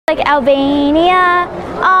Like Albania,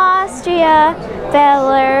 Austria,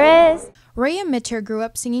 Belarus. Rhea Mitter grew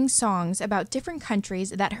up singing songs about different countries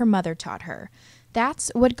that her mother taught her.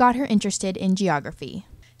 That's what got her interested in geography.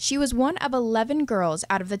 She was one of 11 girls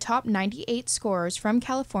out of the top 98 scorers from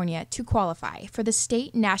California to qualify for the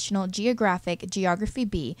State National Geographic Geography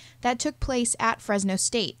Bee that took place at Fresno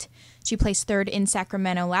State. She placed third in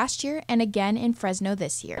Sacramento last year and again in Fresno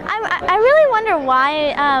this year. I really wonder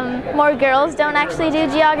why more girls don't actually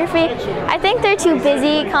do geography. I think they're too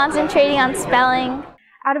busy concentrating on spelling.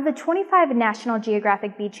 Out of the 25 National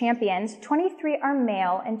Geographic Bee champions, 23 are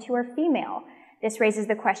male and 2 are female. This raises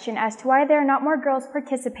the question as to why there are not more girls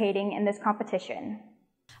participating in this competition.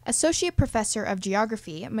 Associate Professor of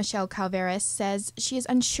Geography, Michelle Calveras, says she is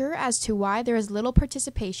unsure as to why there is little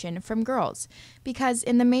participation from girls, because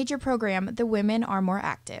in the major program, the women are more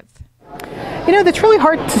active. You know, that's really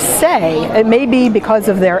hard to say. It may be because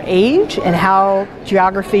of their age and how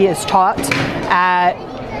geography is taught at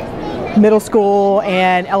middle school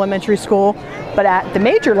and elementary school, but at the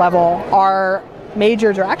major level, our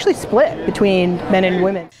majors are actually split between men and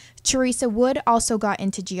women. Teresa Wood also got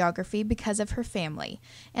into geography because of her family,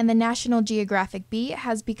 and the National Geographic Bee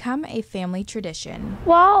has become a family tradition.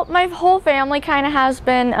 Well, my whole family kind of has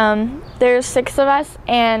been, there's 6 of us,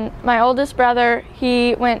 and my oldest brother,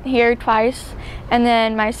 he went here twice, and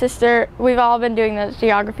then my sister, we've all been doing the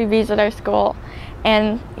geography bees at our school,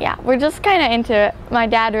 and yeah, we're just kind of into it. My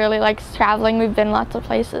dad really likes traveling, we've been lots of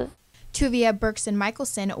places. Tuvia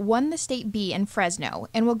Berkson-Michelson won the state bee in Fresno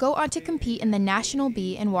and will go on to compete in the National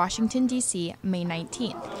Bee in Washington, D.C. May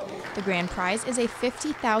 19th. The grand prize is a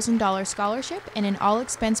 $50,000 scholarship and an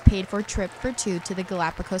all-expense-paid-for trip for 2 to the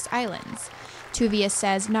Galapagos Islands. Tuvia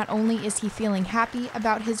says not only is he feeling happy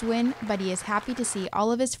about his win, but he is happy to see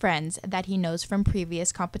all of his friends that he knows from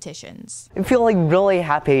previous competitions. I'm feeling really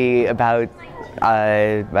happy about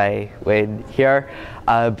my win here,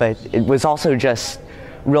 but it was also just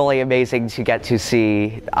really amazing to get to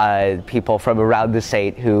see people from around the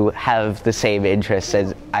state who have the same interests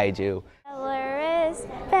as I do. Belarus,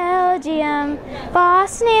 Belgium,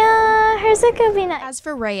 Bosnia, Herzegovina. As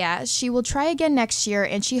for Rhea, she will try again next year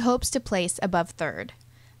and she hopes to place above third.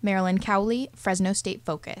 Marilyn, Cowley, Fresno State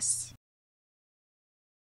Focus.